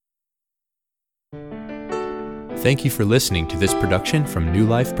Thank you for listening to this production from New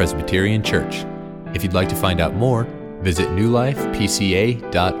Life Presbyterian Church. If you'd like to find out more, visit newlifepca.org.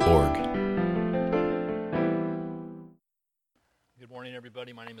 Good morning,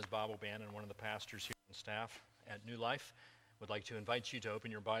 everybody. My name is Bob O'Bannon, one of the pastors here on staff at New Life. Would like to invite you to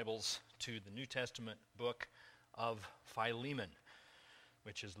open your Bibles to the New Testament book of Philemon,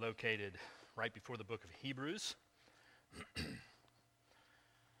 which is located right before the book of Hebrews.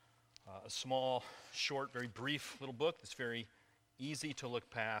 A small, short, very brief little book that's very easy to look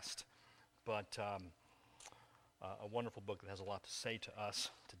past, but a wonderful book that has a lot to say to us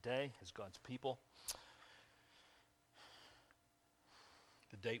today as God's people.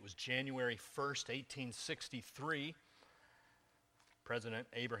 The date was January 1st, 1863. President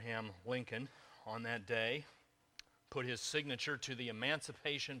Abraham Lincoln, on that day, put his signature to the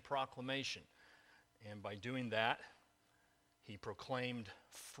Emancipation Proclamation. And by doing that, he proclaimed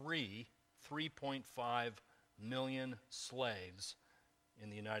free 3.5 million slaves in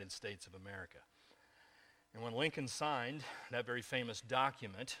the United States of America. And when Lincoln signed that very famous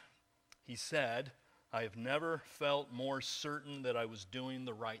document, he said, "I have never felt more certain that I was doing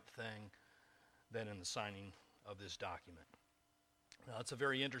the right thing than in the signing of this document." Now, that's a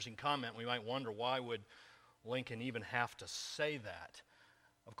very interesting comment. We might wonder, why would Lincoln even have to say that?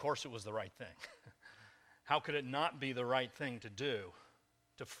 Of course it was the right thing. How could it not be the right thing to do,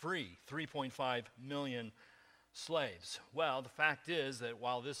 to free 3.5 million slaves? Well, the fact is that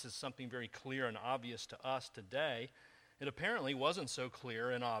while this is something very clear and obvious to us today, it apparently wasn't so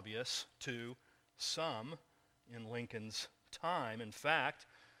clear and obvious to some in Lincoln's time. In fact,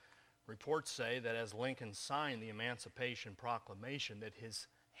 reports say that as Lincoln signed the Emancipation Proclamation, that his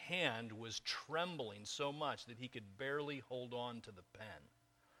hand was trembling so much that he could barely hold on to the pen.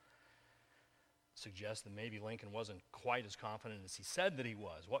 Suggests that maybe Lincoln wasn't quite as confident as he said that he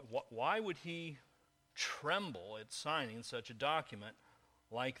was. Why would he tremble at signing such a document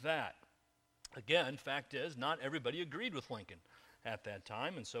like that? Again, fact is, not everybody agreed with Lincoln at that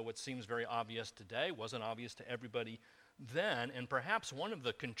time, and so what seems very obvious today wasn't obvious to everybody then, and perhaps one of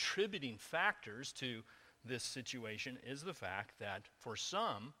the contributing factors to this situation is the fact that for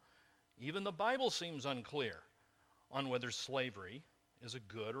some, even the Bible seems unclear on whether slavery is a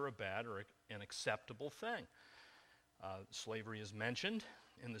good or a bad or an acceptable thing. Slavery is mentioned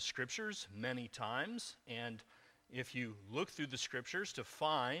in the Scriptures many times, and if you look through the Scriptures to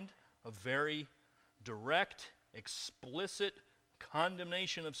find a very direct, explicit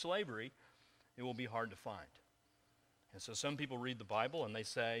condemnation of slavery, it will be hard to find. And so some people read the Bible and they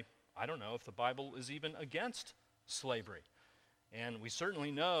say, I don't know if the Bible is even against slavery. And we certainly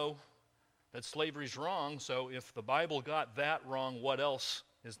know that slavery is wrong, so if the Bible got that wrong, what else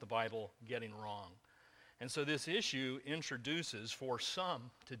is the Bible getting wrong? And so this issue introduces, for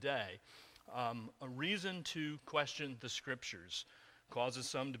some today, a reason to question the Scriptures, causes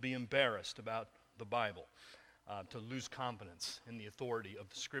some to be embarrassed about the Bible, to lose confidence in the authority of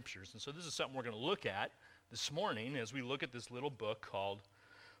the Scriptures. And so this is something we're going to look at this morning as we look at this little book called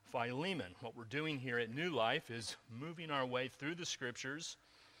Philemon. What we're doing here at New Life is moving our way through the Scriptures,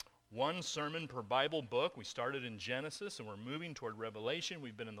 one sermon per Bible book. We started in Genesis and we're moving toward Revelation.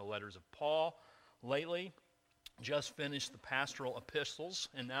 We've been in the letters of Paul lately, just finished the pastoral epistles,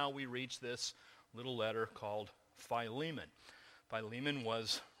 and now we reach this little letter called Philemon. Philemon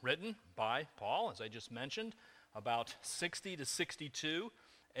was written by Paul, as I just mentioned, about 60 to 62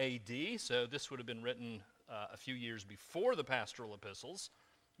 AD, so this would have been written a few years before the pastoral epistles,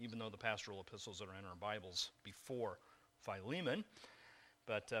 even though the pastoral epistles are in our Bibles before Philemon.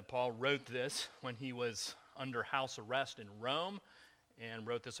 But Paul wrote this when he was under house arrest in Rome, and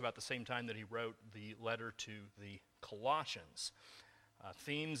wrote this about the same time that he wrote the letter to the Colossians.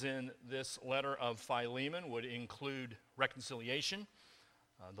 Themes in this letter of Philemon would include reconciliation,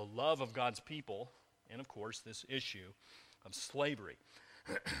 the love of God's people, and of course this issue of slavery.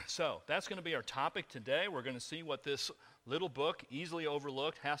 So that's going to be our topic today. We're going to see what this little book, easily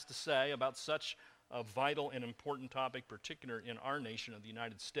overlooked, has to say about such a vital and important topic, particularly in our nation of the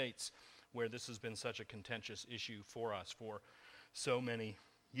United States, where this has been such a contentious issue for us for so many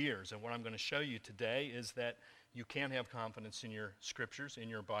years. And what I'm going to show you today is that you can have confidence in your Scriptures, in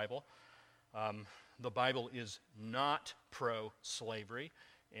your Bible. The Bible is not pro-slavery,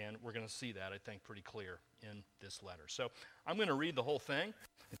 and we're going to see that, I think, pretty clear in this letter. So I'm going to read the whole thing.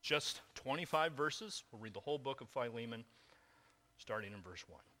 It's just 25 verses. We'll read the whole book of Philemon, starting in verse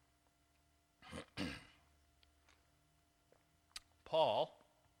 1. Paul,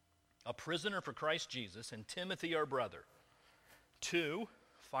 a prisoner for Christ Jesus, and Timothy, our brother, to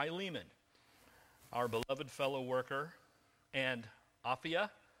Philemon, our beloved fellow worker, and Apphia,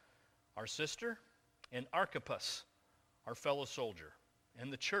 our sister, and Archippus, our fellow soldier,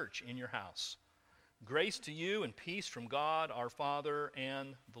 and the church in your house. Grace to you and peace from God our Father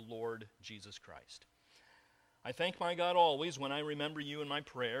and the Lord Jesus Christ. I thank my God always when I remember you in my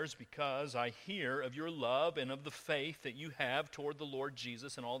prayers, because I hear of your love and of the faith that you have toward the Lord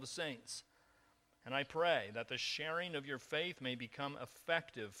Jesus and all the saints. And I pray that the sharing of your faith may become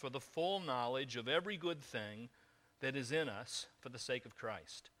effective for the full knowledge of every good thing that is in us for the sake of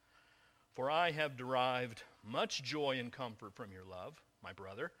Christ. For I have derived much joy and comfort from your love, my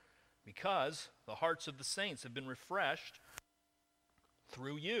brother, because the hearts of the saints have been refreshed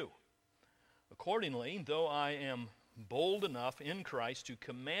through you. Accordingly, though I am bold enough in Christ to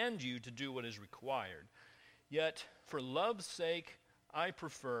command you to do what is required, yet for love's sake I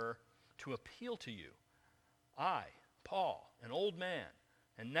prefer to appeal to you. I, Paul, an old man,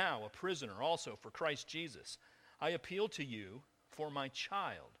 and now a prisoner also for Christ Jesus, I appeal to you for my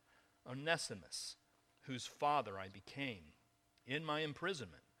child, Onesimus, whose father I became in my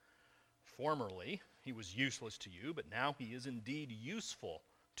imprisonment. Formerly he was useless to you, but now he is indeed useful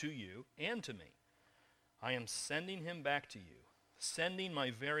to you and to me. I am sending him back to you, sending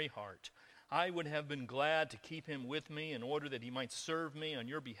my very heart. I would have been glad to keep him with me in order that he might serve me on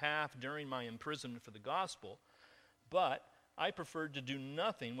your behalf during my imprisonment for the gospel, but I preferred to do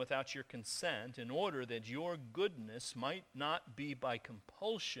nothing without your consent in order that your goodness might not be by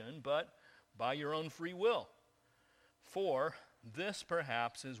compulsion, but by your own free will. For this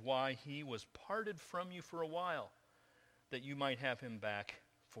perhaps is why he was parted from you for a while, that you might have him back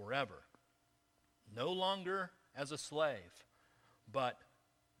forever, no longer as a slave, but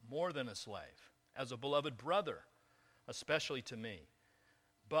more than a slave, as a beloved brother, especially to me,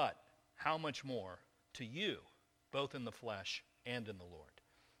 but how much more to you, both in the flesh and in the Lord.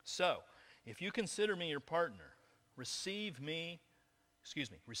 So, if you consider me your partner, receive him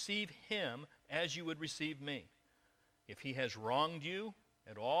as you would receive me. If he has wronged you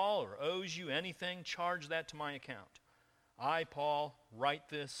at all or owes you anything, charge that to my account. I, Paul, write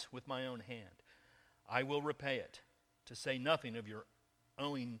this with my own hand. I will repay it, to say nothing of your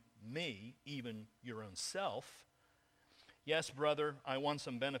owing me, even your own self. Yes, brother, I want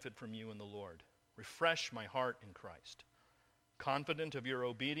some benefit from you in the Lord. Refresh my heart in Christ. Confident of your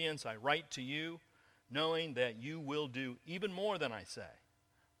obedience, I write to you, knowing that you will do even more than I say.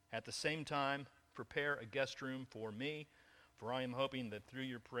 At the same time, prepare a guest room for me, for I am hoping that through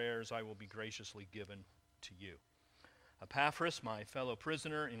your prayers I will be graciously given to you. Epaphras, my fellow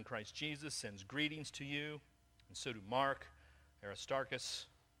prisoner in Christ Jesus, sends greetings to you, and so do Mark, Aristarchus,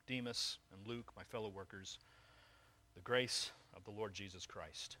 Demas, and Luke, my fellow workers. The grace of the Lord Jesus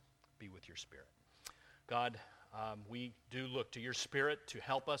Christ be with your spirit. God, we do look to your Spirit to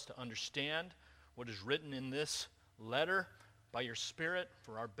help us to understand what is written in this letter. By your Spirit,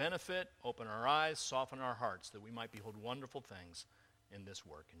 for our benefit, open our eyes, soften our hearts, that we might behold wonderful things in this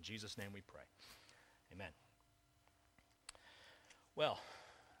work. In Jesus' name we pray. Amen. Well,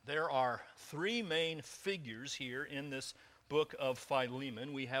 there are three main figures here in this book of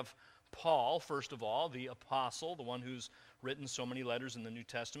Philemon. We have Paul, first of all, the apostle, the one who's written so many letters in the New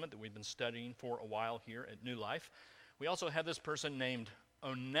Testament that we've been studying for a while here at New Life. We also have this person named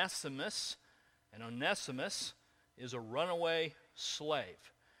Onesimus, and Onesimus is a runaway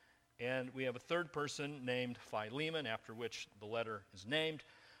slave. And we have a third person named Philemon, after which the letter is named.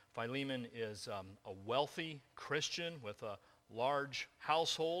 Philemon is a wealthy Christian with a large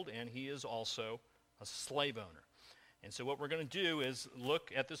household, and he is also a slave owner. And so what we're going to do is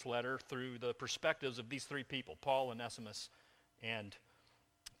look at this letter through the perspectives of these three people, Paul, Onesimus, and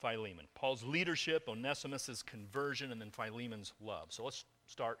Philemon. Paul's leadership, Onesimus' conversion, and then Philemon's love. So let's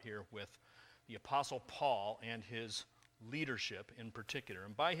start here with the Apostle Paul and his leadership in particular.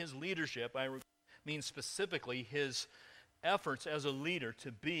 And by his leadership, I mean specifically his efforts as a leader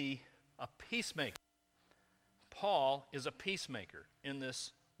to be a peacemaker. Paul is a peacemaker in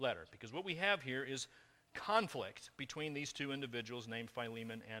this letter, because what we have here is conflict between these two individuals named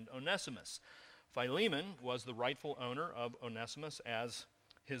Philemon and Onesimus. Philemon was the rightful owner of Onesimus as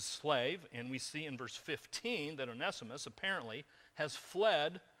his slave, and we see in verse 15 that Onesimus apparently has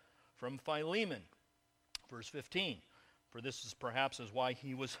fled from Philemon. Verse 15, for this is perhaps is why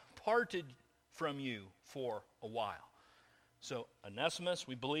he was parted from you for a while. So Onesimus,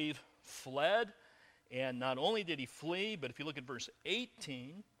 we believe, fled, and not only did he flee, but if you look at verse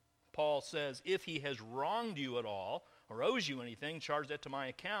 18, Paul says, if he has wronged you at all, or owes you anything, charge that to my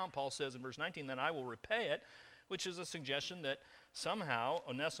account. Paul says in verse 19, then I will repay it, which is a suggestion that somehow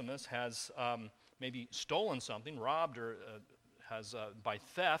Onesimus has maybe stolen something, robbed, or has by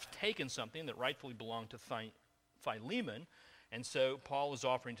theft taken something that rightfully belonged to Philemon, And so Paul is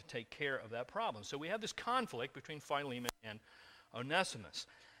offering to take care of that problem. So we have this conflict between Philemon and Onesimus.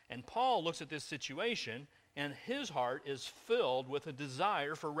 And Paul looks at this situation, and his heart is filled with a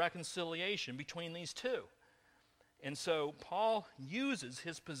desire for reconciliation between these two. And so Paul uses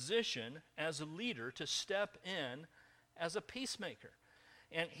his position as a leader to step in as a peacemaker.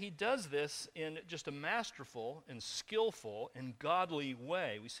 And he does this in just a masterful and skillful and godly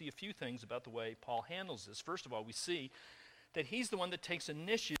way. We see a few things about the way Paul handles this. First of all, we see that he's the one that takes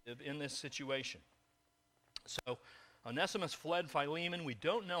initiative in this situation. So Onesimus fled Philemon. We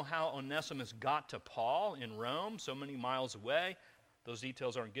don't know how Onesimus got to Paul in Rome, so many miles away. Those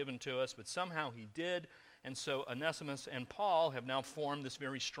details aren't given to us, but somehow he did. And so Onesimus and Paul have now formed this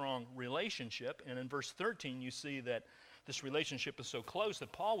very strong relationship. And in verse 13, you see that this relationship is so close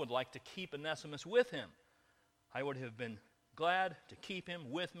that Paul would like to keep Onesimus with him. I would have been glad to keep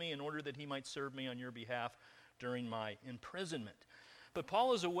him with me in order that he might serve me on your behalf during my imprisonment. But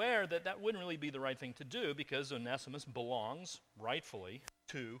Paul is aware that that wouldn't really be the right thing to do because Onesimus belongs, rightfully,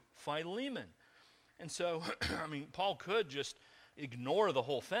 to Philemon. And so, Paul could just ignore the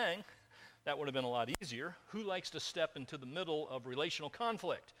whole thing. That would have been a lot easier. Who likes to step into the middle of relational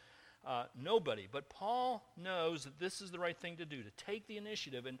conflict? Nobody. But Paul knows that this is the right thing to do, to take the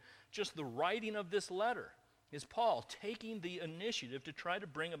initiative. And just the writing of this letter is Paul taking the initiative to try to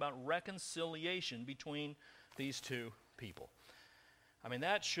bring about reconciliation between these two people.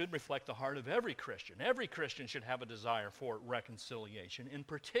 That should reflect the heart of every Christian. Every Christian should have a desire for reconciliation. In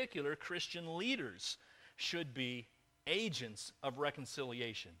particular, Christian leaders should be agents of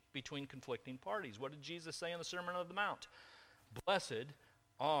reconciliation between conflicting parties. What did Jesus say in the Sermon on the Mount? Blessed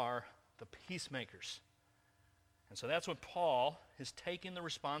are the peacemakers. And so that's what Paul is taking the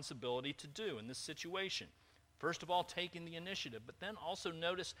responsibility to do in this situation. First of all, taking the initiative, but then also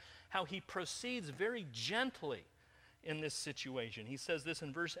notice how he proceeds very gently in this situation. He says this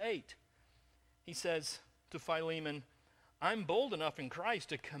in verse 8. He says to Philemon, I'm bold enough in Christ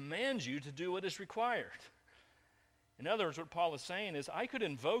to command you to do what is required. In other words, what Paul is saying is, I could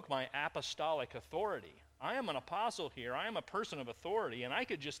invoke my apostolic authority. I am an apostle here. I am a person of authority, and I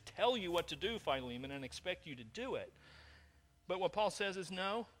could just tell you what to do, Philemon, and expect you to do it. But what Paul says is,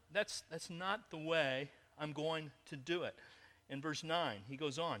 no, that's not the way I'm going to do it. In verse 9, he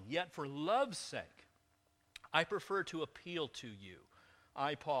goes on, yet for love's sake, I prefer to appeal to you.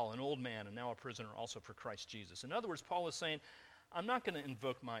 I, Paul, an old man and now a prisoner also for Christ Jesus. In other words, Paul is saying, I'm not going to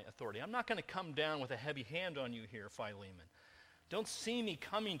invoke my authority. I'm not going to come down with a heavy hand on you here, Philemon. Don't see me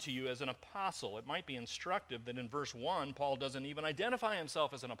coming to you as an apostle. It might be instructive that in verse 1, Paul doesn't even identify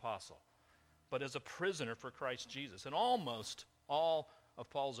himself as an apostle, but as a prisoner for Christ Jesus. And almost all of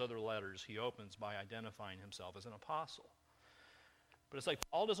Paul's other letters, he opens by identifying himself as an apostle. But it's like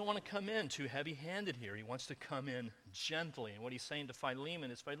Paul doesn't want to come in too heavy-handed here. He wants to come in gently. And what he's saying to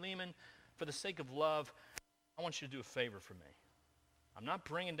Philemon is, Philemon, for the sake of love, I want you to do a favor for me. I'm not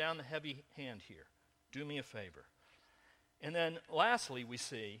bringing down the heavy hand here. Do me a favor. And then lastly, we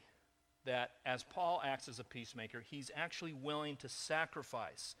see that as Paul acts as a peacemaker, he's actually willing to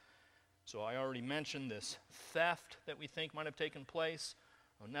sacrifice. So I already mentioned this theft that we think might have taken place,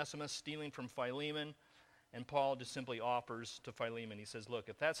 Onesimus stealing from Philemon, and Paul just simply offers to Philemon. He says, look,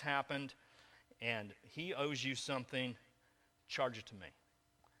 if that's happened and he owes you something, charge it to me.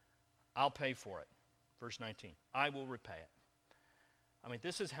 I'll pay for it. Verse 19, I will repay it.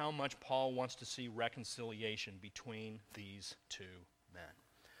 This is how much Paul wants to see reconciliation between these two men.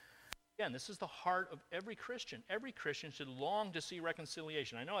 Again, this is the heart of every Christian. Every Christian should long to see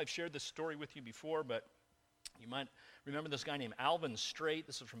reconciliation. I know I've shared this story with you before, but you might remember this guy named Alvin Straight.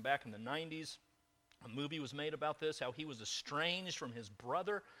 This is from back in the 90s. A movie was made about this, how he was estranged from his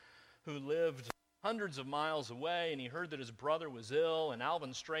brother who lived hundreds of miles away, and he heard that his brother was ill, and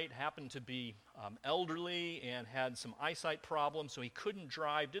Alvin Straight happened to be elderly and had some eyesight problems, so he couldn't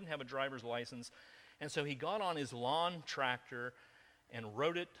drive, didn't have a driver's license, and so he got on his lawn tractor and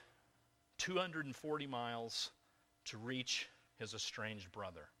rode it 240 miles to reach his estranged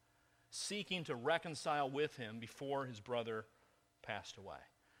brother, seeking to reconcile with him before his brother passed away.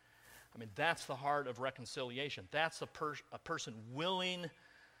 That's the heart of reconciliation. That's a person willing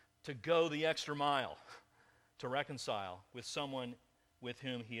to go the extra mile to reconcile with someone with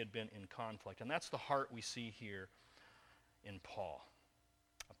whom he had been in conflict. And that's the heart we see here in Paul,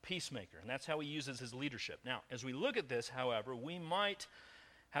 a peacemaker. And that's how he uses his leadership. Now, as we look at this, however, we might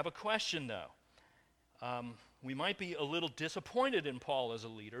have a question, though. We might be a little disappointed in Paul as a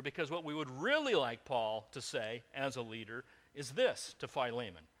leader, because what we would really like Paul to say as a leader is this to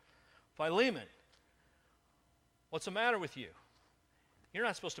Philemon. Philemon, what's the matter with you? You're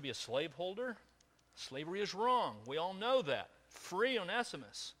not supposed to be a slaveholder. Slavery is wrong. We all know that. free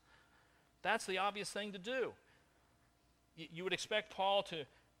Onesimus. That's the obvious thing to do. You would expect Paul to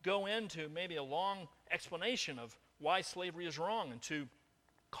go into maybe a long explanation of why slavery is wrong and to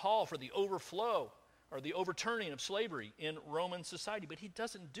call for the overflow or the overturning of slavery in Roman society, but he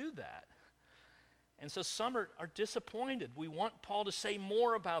doesn't do that. And so some are disappointed. We want Paul to say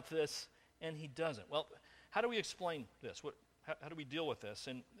more about this, and he doesn't. Well, how do we explain this? How do we deal with this?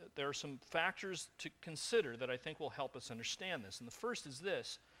 And there are some factors to consider that I think will help us understand this. And the first is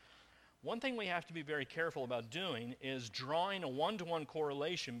this. One thing we have to be very careful about doing is drawing a one-to-one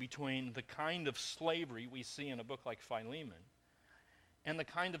correlation between the kind of slavery we see in a book like Philemon and the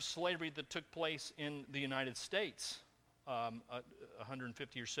kind of slavery that took place in the United States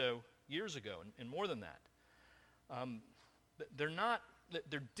 150 or so years ago, and more than that.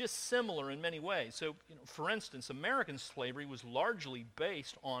 They're dissimilar in many ways. So, for instance, American slavery was largely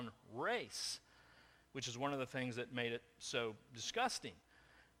based on race, which is one of the things that made it so disgusting.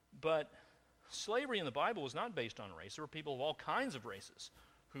 But slavery in the Bible was not based on race. There were people of all kinds of races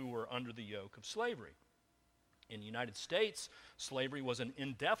who were under the yoke of slavery. In the United States, slavery was an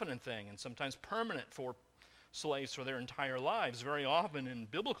indefinite thing and sometimes permanent for slaves for their entire lives. Very often in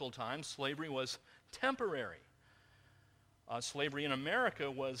biblical times, slavery was temporary. Slavery in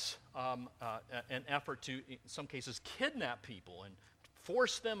America was an effort to, in some cases, kidnap people and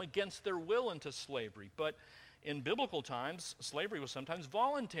force them against their will into slavery. But in biblical times, slavery was sometimes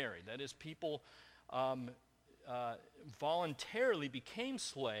voluntary. That is, people voluntarily became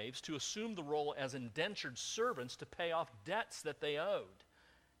slaves to assume the role as indentured servants to pay off debts that they owed.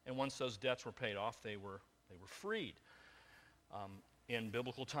 And once those debts were paid off, they were freed. In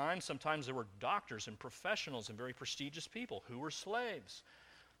biblical times, sometimes there were doctors and professionals and very prestigious people who were slaves.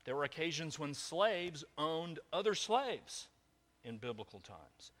 There were occasions when slaves owned other slaves in biblical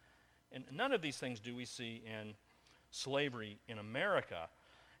times. And none of these things do we see in slavery in America.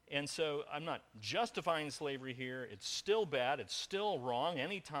 And so I'm not justifying slavery here. It's still bad. It's still wrong.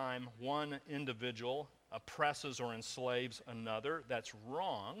 Anytime one individual oppresses or enslaves another, that's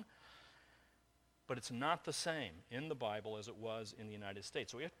wrong. But it's not the same in the Bible as it was in the United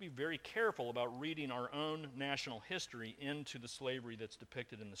States. So we have to be very careful about reading our own national history into the slavery that's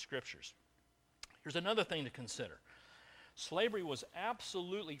depicted in the Scriptures. Here's another thing to consider. Slavery was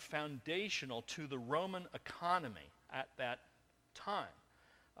absolutely foundational to the Roman economy at that time.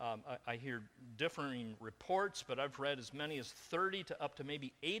 I hear differing reports, but I've read as many as 30 to up to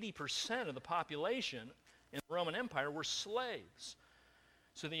maybe 80% of the population in the Roman Empire were slaves.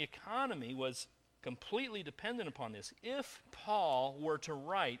 So the economy was completely dependent upon this. If Paul were to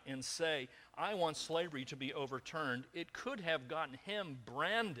write and say, I want slavery to be overturned, it could have gotten him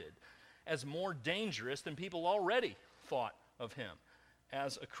branded as more dangerous than people already thought of him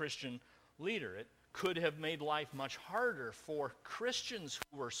as a Christian leader. It could have made life much harder for Christians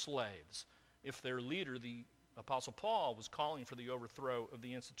who were slaves if their leader, the Apostle Paul, was calling for the overthrow of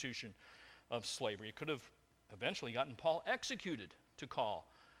the institution of slavery. It could have eventually gotten Paul executed to call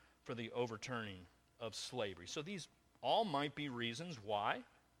for the overturning of slavery. So these all might be reasons why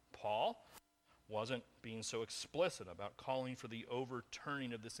Paul wasn't being so explicit about calling for the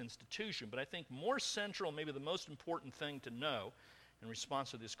overturning of this institution. But I think more central, maybe the most important thing to know in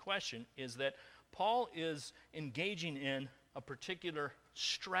response to this question is that Paul is engaging in a particular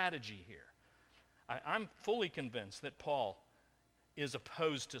strategy here. I'm fully convinced that Paul is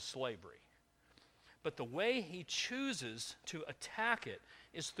opposed to slavery. But the way he chooses to attack it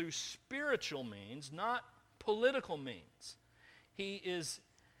is through spiritual means, not political means. He is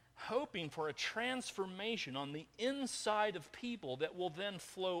hoping for a transformation on the inside of people that will then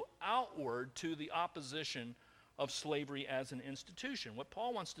flow outward to the opposition of slavery as an institution. What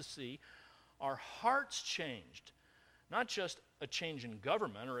Paul wants to see are hearts changed, not just a change in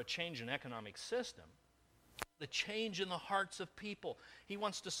government or a change in economic system, the change in the hearts of people. He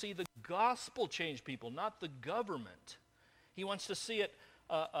wants to see the gospel change people, not the government. He wants to see it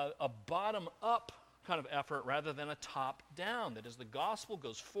a bottom-up kind of effort rather than a top-down. That as the gospel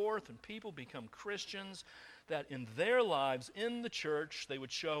goes forth and people become Christians, that in their lives, in the church, they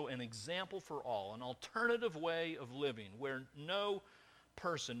would show an example for all, an alternative way of living where no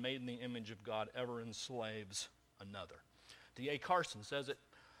person made in the image of God ever enslaves another. D.A. Carson says it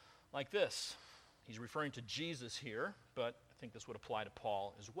like this. He's referring to Jesus here, but I think this would apply to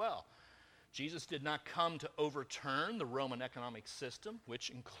Paul as well. Jesus did not come to overturn the Roman economic system, which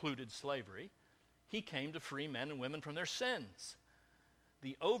included slavery. He came to free men and women from their sins.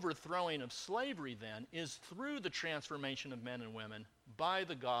 The overthrowing of slavery, then, is through the transformation of men and women by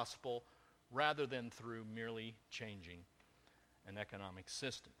the gospel rather than through merely changing an economic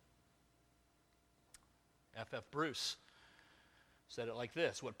system. F.F. Bruce said it like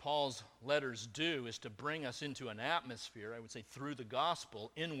this: what Paul's letters do is to bring us into an atmosphere, I would say through the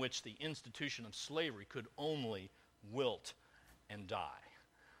gospel, in which the institution of slavery could only wilt and die,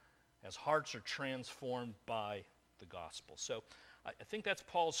 as hearts are transformed by the gospel. So I think that's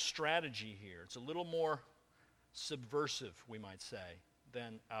Paul's strategy here. It's a little more subversive, we might say,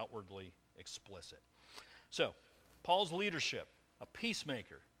 than outwardly explicit. So, Paul's leadership, a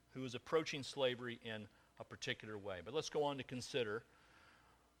peacemaker who is approaching slavery in a particular way. But let's go on to consider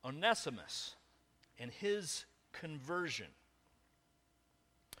Onesimus and his conversion.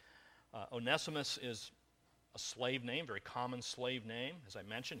 Onesimus is a slave name, very common slave name. As I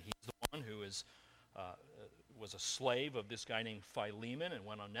mentioned, he's the one who was a slave of this guy named Philemon, and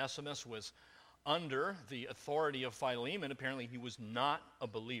when Onesimus was under the authority of Philemon, apparently he was not a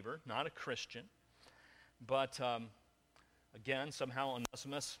believer, not a Christian. But again, somehow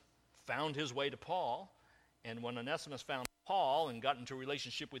Onesimus found his way to Paul, and when Onesimus found Paul and got into a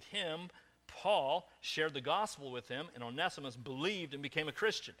relationship with him, Paul shared the gospel with him, and Onesimus believed and became a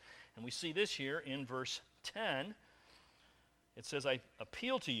Christian. And we see this here in verse 10. It says, I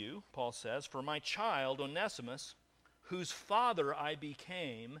appeal to you, Paul says, for my child Onesimus, whose father I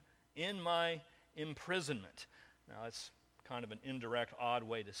became in my imprisonment. Now, that's kind of an indirect, odd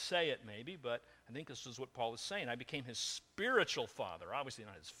way to say it maybe, but I think this is what Paul is saying. I became his spiritual father, obviously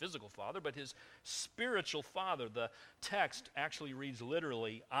not his physical father, but his spiritual father. The text actually reads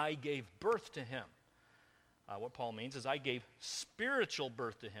literally, I gave birth to him. What Paul means is I gave spiritual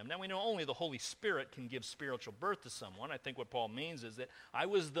birth to him. Now we know only the Holy Spirit can give spiritual birth to someone. I think what Paul means is that I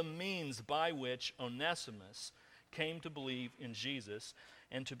was the means by which Onesimus came to believe in Jesus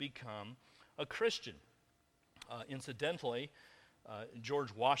and to become a Christian. Incidentally,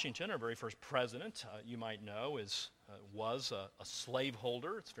 George Washington, our very first president, you might know, was a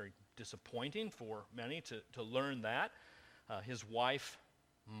slaveholder. It's very disappointing for many to learn that. His wife,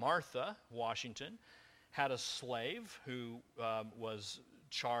 Martha Washington, had a slave who was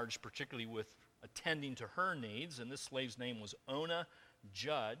charged particularly with attending to her needs, and this slave's name was Ona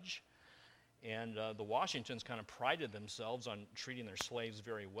Judge. And the Washingtons kind of prided themselves on treating their slaves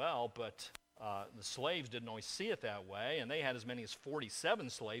very well, but the slaves didn't always see it that way, and they had as many as 47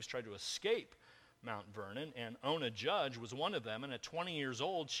 slaves try to escape Mount Vernon, and Ona Judge was one of them, and at 20 years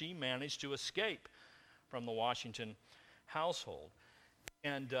old, she managed to escape from the Washington household.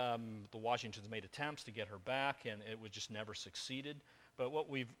 And the Washingtons made attempts to get her back, and it was just never succeeded. But what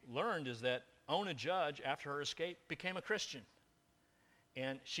we've learned is that Ona Judge, after her escape, became a Christian.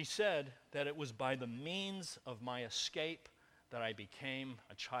 And she said that it was by the means of my escape that I became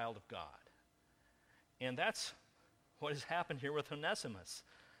a child of God. And that's what has happened here with Onesimus.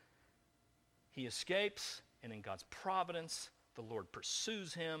 He escapes, and in God's providence, the Lord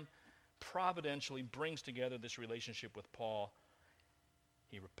pursues him, providentially brings together this relationship with Paul.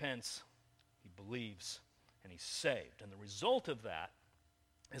 He repents, he believes, and he's saved. And the result of that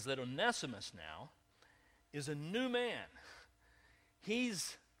is that Onesimus now is a new man.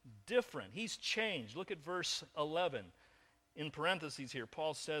 He's different. He's changed. Look at verse 11. In parentheses here,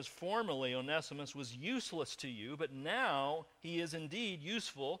 Paul says, formerly Onesimus was useless to you, but now he is indeed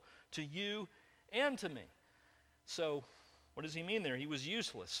useful to you and to me. So what does he mean there? He was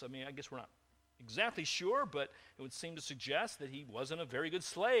useless. I mean, I guess we're not exactly sure, but it would seem to suggest that he wasn't a very good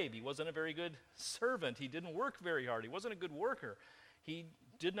slave. He wasn't a very good servant. He didn't work very hard. He wasn't a good worker. He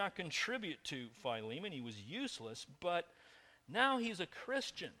did not contribute to Philemon. He was useless, but now he's a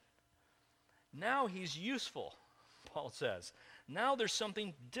Christian. Now he's useful, Paul says. Now there's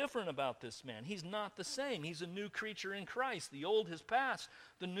something different about this man. He's not the same. He's a new creature in Christ. The old has passed.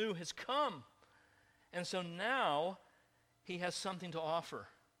 The new has come. And so now he has something to offer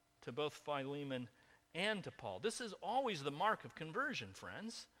to both Philemon and to Paul. This is always the mark of conversion,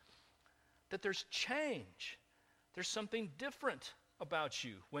 friends, that there's change. There's something different about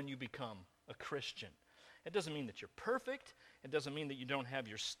you when you become a Christian. It doesn't mean that you're perfect. It doesn't mean that you don't have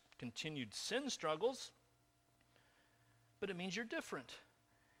your continued sin struggles, but it means you're different.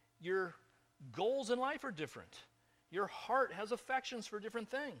 Your goals in life are different. Your heart has affections for different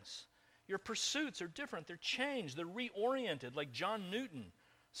things. Your pursuits are different. They're changed. They're reoriented, like John Newton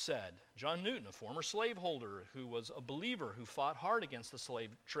said. John Newton, a former slaveholder who was a believer who fought hard against the slave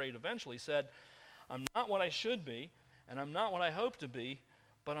trade eventually, said, I'm not what I should be, and I'm not what I hope to be,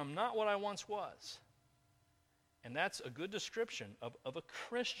 but I'm not what I once was. And that's a good description of a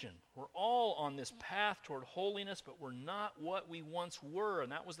Christian. We're all on this path toward holiness, but we're not what we once were,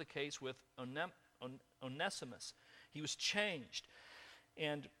 and that was the case with Onesimus. He was changed.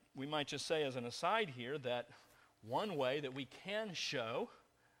 And we might just say as an aside here that one way that we can show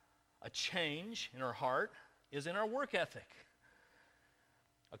a change in our heart is in our work ethic.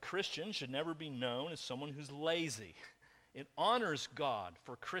 A Christian should never be known as someone who's lazy. It honors God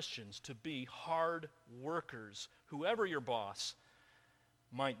for Christians to be hard workers, whoever your boss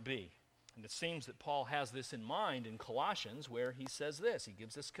might be. And it seems that Paul has this in mind in Colossians, where he says this. He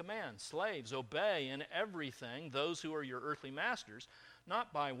gives this command: slaves, obey in everything those who are your earthly masters,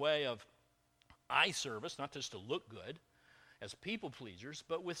 not by way of eye service, not just to look good, as people pleasers,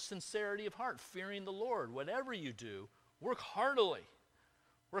 but with sincerity of heart, fearing the Lord. Whatever you do, work heartily.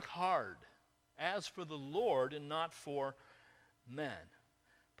 Work hard, as for the Lord and not for men.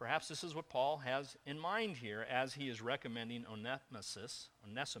 Perhaps this is what Paul has in mind here as he is recommending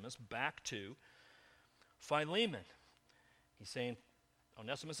Onesimus back to Philemon. He's saying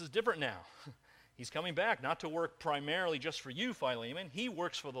Onesimus is different now. He's coming back not to work primarily just for you, Philemon. He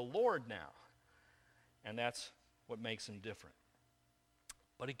works for the Lord now. And that's what makes him different.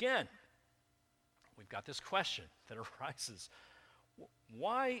 But again, we've got this question that arises.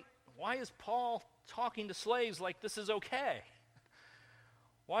 Why is Paul talking to slaves like this is okay?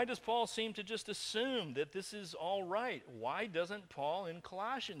 Why does Paul seem to just assume that this is all right? Why doesn't Paul in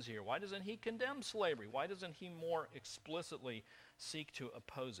Colossians here? Why doesn't he condemn slavery? Why doesn't he more explicitly seek to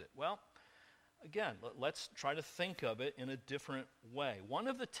oppose it? Well, again, let's try to think of it in a different way. One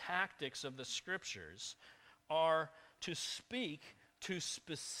of the tactics of the Scriptures are to speak to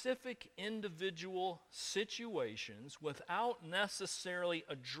specific individual situations without necessarily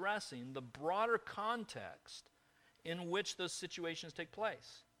addressing the broader context in which those situations take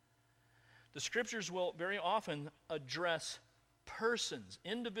place. The Scriptures will very often address persons,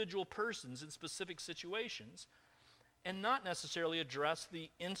 individual persons in specific situations, and not necessarily address the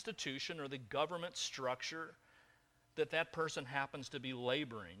institution or the government structure that that person happens to be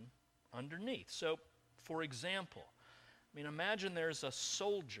laboring underneath. So, for example, imagine there's a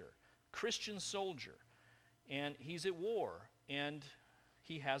soldier, Christian soldier, and he's at war, and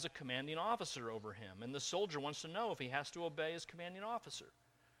he has a commanding officer over him, and the soldier wants to know if he has to obey his commanding officer.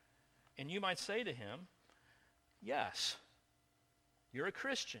 And you might say to him, yes, you're a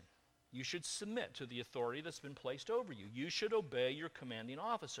Christian. You should submit to the authority that's been placed over you. You should obey your commanding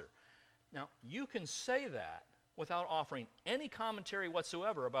officer. Now, you can say that without offering any commentary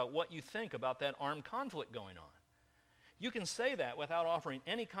whatsoever about what you think about that armed conflict going on. You can say that without offering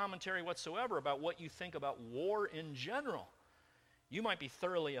any commentary whatsoever about what you think about war in general. You might be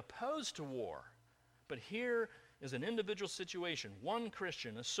thoroughly opposed to war, but here is an individual situation, one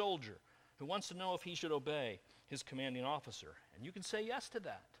Christian, a soldier, who wants to know if he should obey his commanding officer. And you can say yes to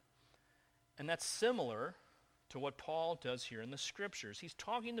that. And that's similar to what Paul does here in the Scriptures. He's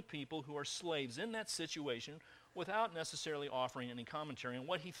talking to people who are slaves in that situation without necessarily offering any commentary on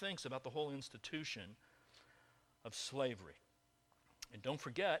what he thinks about the whole institution of slavery. And don't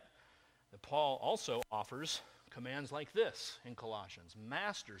forget that Paul also offers commands like this in Colossians: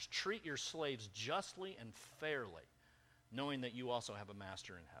 Masters, treat your slaves justly and fairly, knowing that you also have a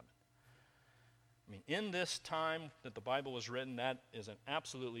master in heaven. In this time that the Bible was written, that is an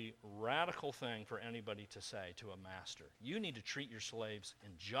absolutely radical thing for anybody to say to a master. You need to treat your slaves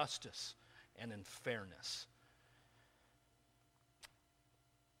in justice and in fairness.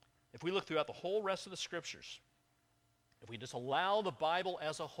 If we look throughout the whole rest of the Scriptures, if we just allow the Bible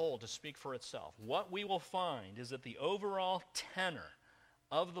as a whole to speak for itself, what we will find is that the overall tenor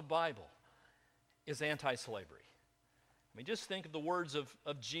of the Bible is anti-slavery. Just think of the words of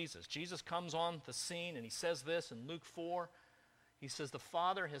Jesus. Jesus comes on the scene and he says this in Luke 4. He says, "The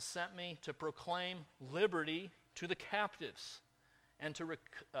Father has sent me to proclaim liberty to the captives and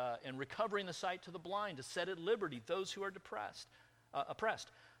and recovering the sight to the blind, to set at liberty those who are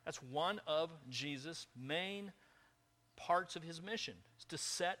oppressed." That's one of Jesus' main parts of his mission, is to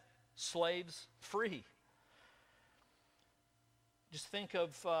set slaves free. Just think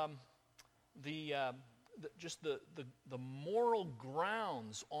of the moral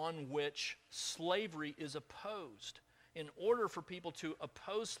grounds on which slavery is opposed. In order for people to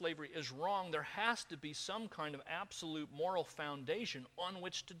oppose slavery as wrong, there has to be some kind of absolute moral foundation on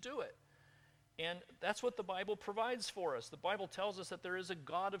which to do it. And that's what the Bible provides for us. The Bible tells us that there is a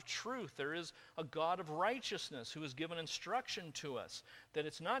God of truth. There is a God of righteousness who has given instruction to us, that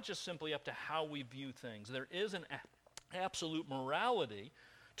it's not just simply up to how we view things. There is an absolute morality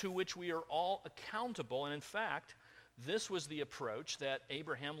to which we are all accountable. And in fact, this was the approach that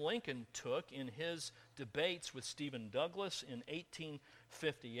Abraham Lincoln took in his debates with Stephen Douglas in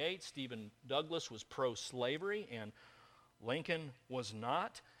 1858. Stephen Douglas was pro-slavery and Lincoln was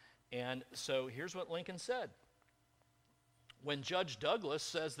not. And so here's what Lincoln said. When Judge Douglas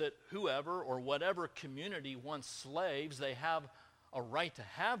says that whoever or whatever community wants slaves, they have a right to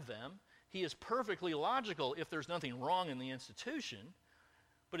have them, he is perfectly logical if there's nothing wrong in the institution.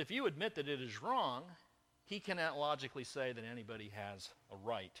 But if you admit that it is wrong, he cannot logically say that anybody has a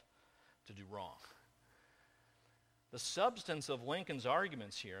right to do wrong. The substance of Lincoln's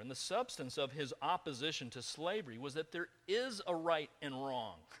arguments here, and the substance of his opposition to slavery, was that there is a right and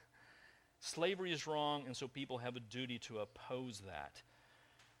wrong. Slavery is wrong, and so people have a duty to oppose that.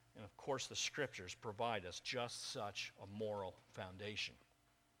 And of course, the Scriptures provide us just such a moral foundation.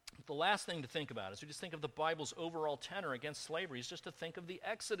 The last thing to think about as we just think of the Bible's overall tenor against slavery is just to think of the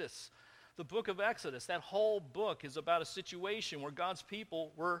Exodus. The book of Exodus, that whole book is about a situation where God's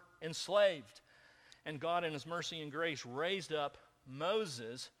people were enslaved. And God in his mercy and grace raised up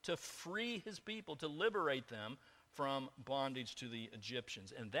Moses to free his people, to liberate them from bondage to the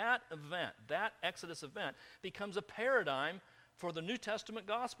Egyptians. And that event, that Exodus event, becomes a paradigm for the New Testament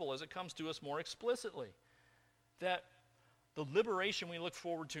gospel as it comes to us more explicitly. That the liberation we look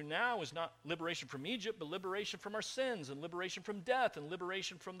forward to now is not liberation from Egypt, but liberation from our sins, and liberation from death, and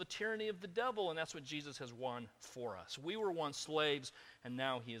liberation from the tyranny of the devil, and that's what Jesus has won for us. We were once slaves, and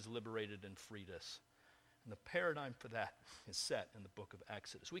now he has liberated and freed us. And the paradigm for that is set in the book of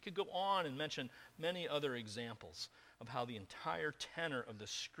Exodus. We could go on and mention many other examples of how the entire tenor of the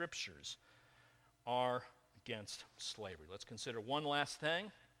Scriptures are against slavery. Let's consider one last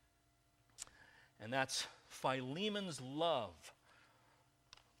thing, and that's Philemon's love.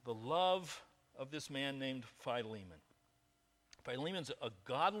 The love of this man named Philemon. Philemon's a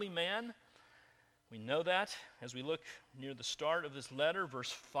godly man. We know that as we look near the start of this letter,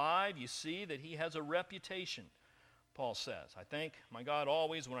 verse 5, you see that he has a reputation, Paul says. I thank my God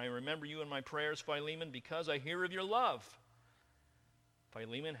always when I remember you in my prayers, Philemon, because I hear of your love.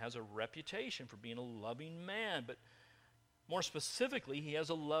 Philemon has a reputation for being a loving man, but more specifically, he has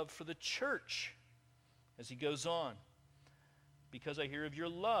a love for the church. As he goes on, because I hear of your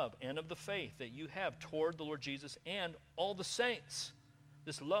love and of the faith that you have toward the Lord Jesus and all the saints.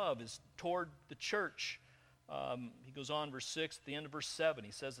 This love is toward the church. He goes on, verse 6, at the end of verse 7,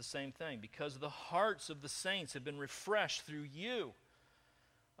 he says the same thing. Because the hearts of the saints have been refreshed through you.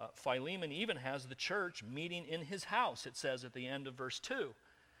 Philemon even has the church meeting in his house, it says at the end of verse 2.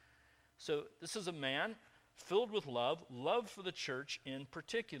 So this is a man filled with love for the church in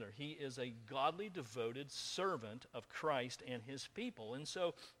particular. He is a godly, devoted servant of Christ and his people. And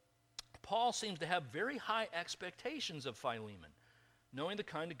so Paul seems to have very high expectations of Philemon, knowing the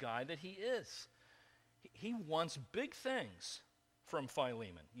kind of guy that he is. He wants big things from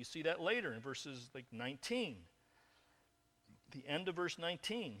Philemon. You see that later in verses 19. The end of verse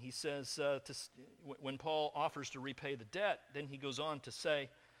 19, he says, when Paul offers to repay the debt, then he goes on to say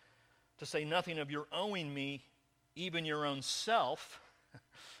nothing of your owing me, even your own self.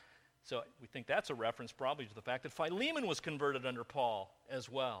 So we think that's a reference probably to the fact that Philemon was converted under Paul as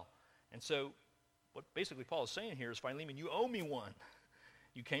well. And so what basically Paul is saying here is, Philemon, you owe me one.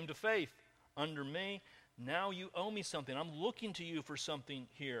 You came to faith under me. Now you owe me something. I'm looking to you for something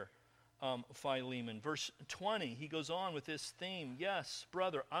here, Philemon. Verse 20, he goes on with this theme. Yes,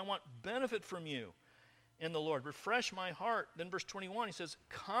 brother, I want benefit from you in the Lord. Refresh my heart. Then verse 21, he says,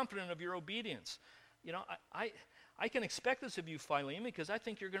 confident of your obedience. You know, I can expect this of you, Philemon, because I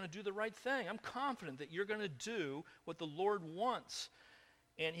think you're going to do the right thing. I'm confident that you're going to do what the Lord wants.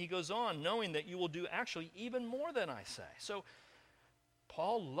 And he goes on, knowing that you will do actually even more than I say. So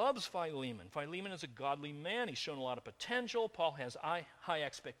Paul loves Philemon. Philemon is a godly man. He's shown a lot of potential. Paul has high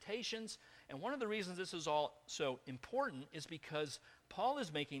expectations. And one of the reasons this is all so important is because Paul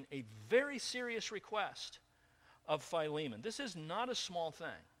is making a very serious request of Philemon. This is not a small thing.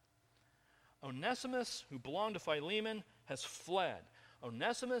 Onesimus, who belonged to Philemon, has fled.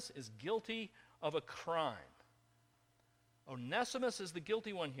 Onesimus is guilty of a crime. Onesimus is the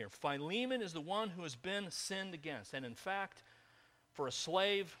guilty one here. Philemon is the one who has been sinned against. And in fact, for a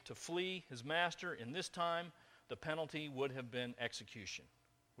slave to flee his master in this time, the penalty would have been execution,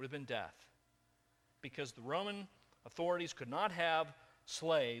 would have been death. Because the Roman authorities could not have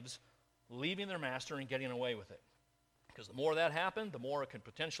slaves leaving their master and getting away with it. Because the more that happened, the more it could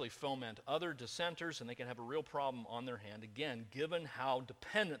potentially foment other dissenters, and they could have a real problem on their hand, again, given how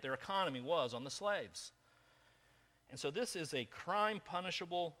dependent their economy was on the slaves. And so this is a crime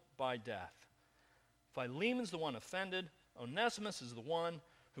punishable by death. Philemon's the one offended. Onesimus is the one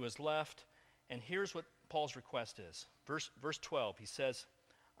who is left. And here's what Paul's request is. Verse 12, he says,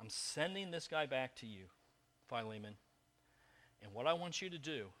 I'm sending this guy back to you, Philemon. And what I want you to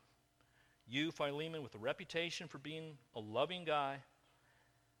do, you, Philemon, with a reputation for being a loving guy,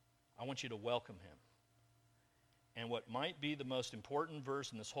 I want you to welcome him. And what might be the most important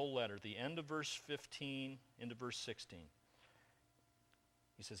verse in this whole letter, the end of verse 15 into verse 16.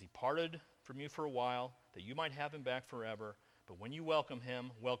 He says, he parted from you for a while, that you might have him back forever, But when you welcome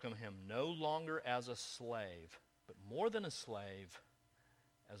him no longer as a slave, but more than a slave,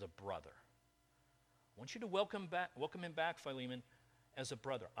 as a brother. I want you to welcome him back, Philemon, as a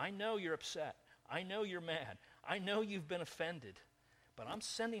brother. I know you're upset. I know you're mad. I know you've been offended. But I'm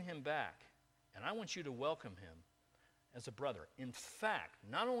sending him back, and I want you to welcome him as a brother. In fact,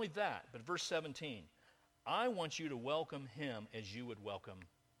 not only that, but verse 17, I want you to welcome him as you would welcome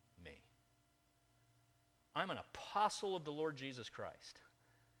me. I'm an apostle of the Lord Jesus Christ.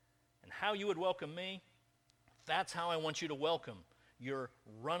 And how you would welcome me, that's how I want you to welcome your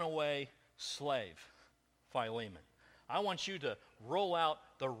runaway slave, Philemon. I want you to roll out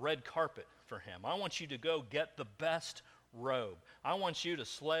the red carpet for him. I want you to go get the best robe. I want you to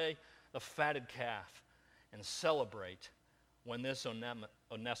slay the fatted calf and celebrate when this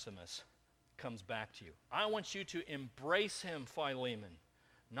Onesimus comes back to you. I want you to embrace him, Philemon,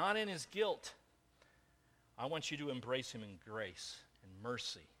 not in his guilt. I want you to embrace him in grace and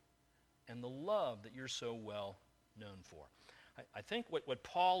mercy and the love that you're so well known for. I think what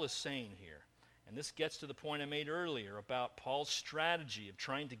Paul is saying here, and this gets to the point I made earlier about Paul's strategy of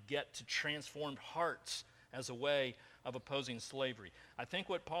trying to get to transformed hearts as a way of opposing slavery. I think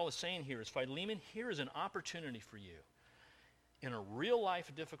what Paul is saying here is, Philemon, here is an opportunity for you in a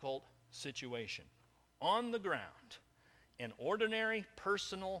real-life difficult situation, on the ground, an ordinary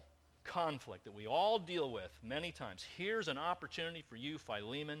personal conflict that we all deal with many times. Here's an opportunity for you,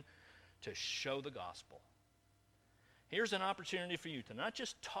 Philemon, to show the gospel. Here's an opportunity for you to not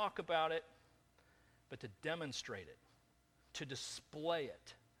just talk about it, but to demonstrate it, to display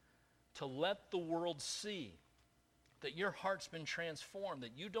it, to let the world see that your heart's been transformed,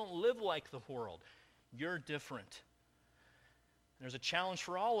 that you don't live like the world. You're different. There's a challenge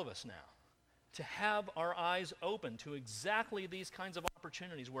for all of us now to have our eyes open to exactly these kinds of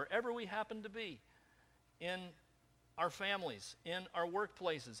opportunities wherever we happen to be, in our families, in our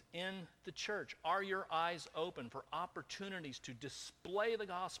workplaces, in the church. Are your eyes open for opportunities to display the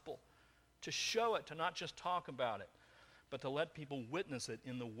gospel, to show it, to not just talk about it, but to let people witness it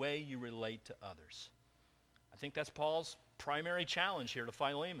in the way you relate to others? I think that's Paul's primary challenge here to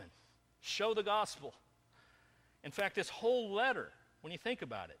Philemon. Show the gospel. In fact, this whole letter, when you think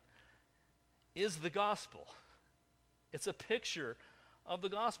about it, is the gospel. It's a picture of the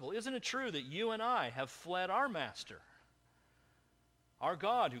gospel. Isn't it true that you and I have fled our master, our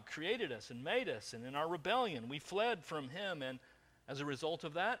God who created us and made us, and in our rebellion we fled from him, and as a result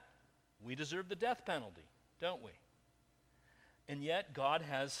of that, we deserve the death penalty, don't we? And yet God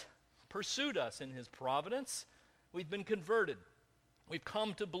has pursued us in his providence. We've been converted. We've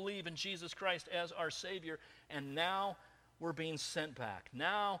come to believe in Jesus Christ as our Savior, and now we're being sent back.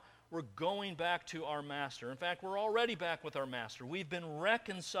 Now we're going back to our master. In fact, we're already back with our master. We've been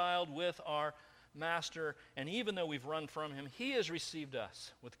reconciled with our master, and even though we've run from him, he has received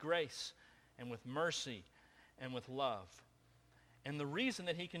us with grace and with mercy and with love. And the reason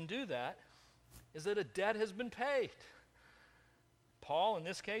that he can do that is that a debt has been paid. Paul, in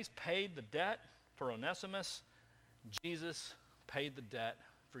this case, paid the debt for Onesimus. Jesus paid the debt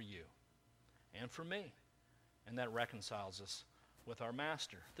for you and for me. And that reconciles us with our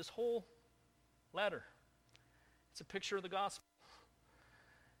master. This whole letter, it's a picture of the gospel.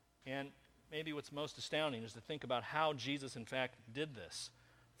 And maybe what's most astounding is to think about how Jesus, in fact, did this.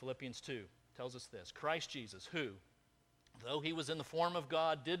 Philippians 2 tells us this: Christ Jesus, who, though he was in the form of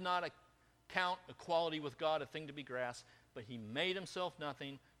God, did not count equality with God a thing to be grasped, but he made himself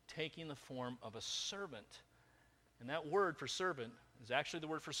nothing, taking the form of a servant. And that word for servant is actually the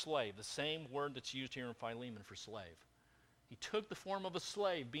word for slave, the same word that's used here in Philemon for slave. He took the form of a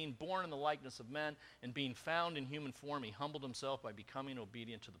slave, being born in the likeness of men, and being found in human form, he humbled himself by becoming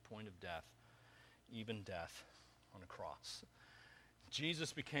obedient to the point of death, even death on a cross.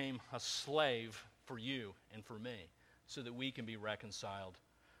 Jesus became a slave for you and for me so that we can be reconciled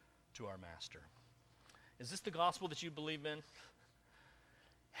to our master. Is this the gospel that you believe in?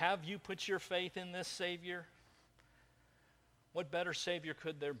 Have you put your faith in this Savior? What better Savior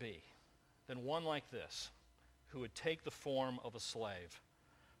could there be than one like this, who would take the form of a slave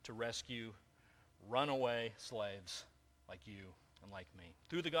to rescue runaway slaves like you and like me?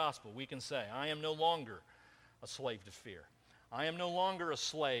 Through the gospel, we can say, I am no longer a slave to fear. I am no longer a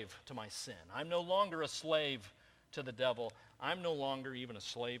slave to my sin. I'm no longer a slave to the devil. I'm no longer even a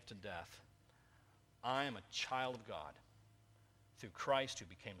slave to death. I am a child of God through Christ who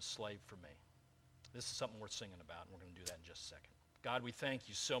became a slave for me. This is something worth singing about, and we're going to do that in just a second. God, we thank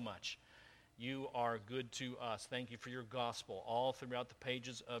you so much. You are good to us. Thank you for your gospel all throughout the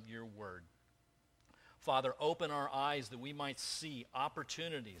pages of your word. Father, open our eyes that we might see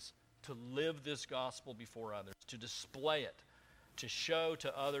opportunities to live this gospel before others, to display it, to show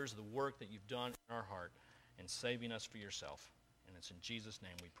to others the work that you've done in our heart in saving us for yourself. And it's in Jesus'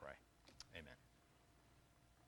 name we pray. Amen.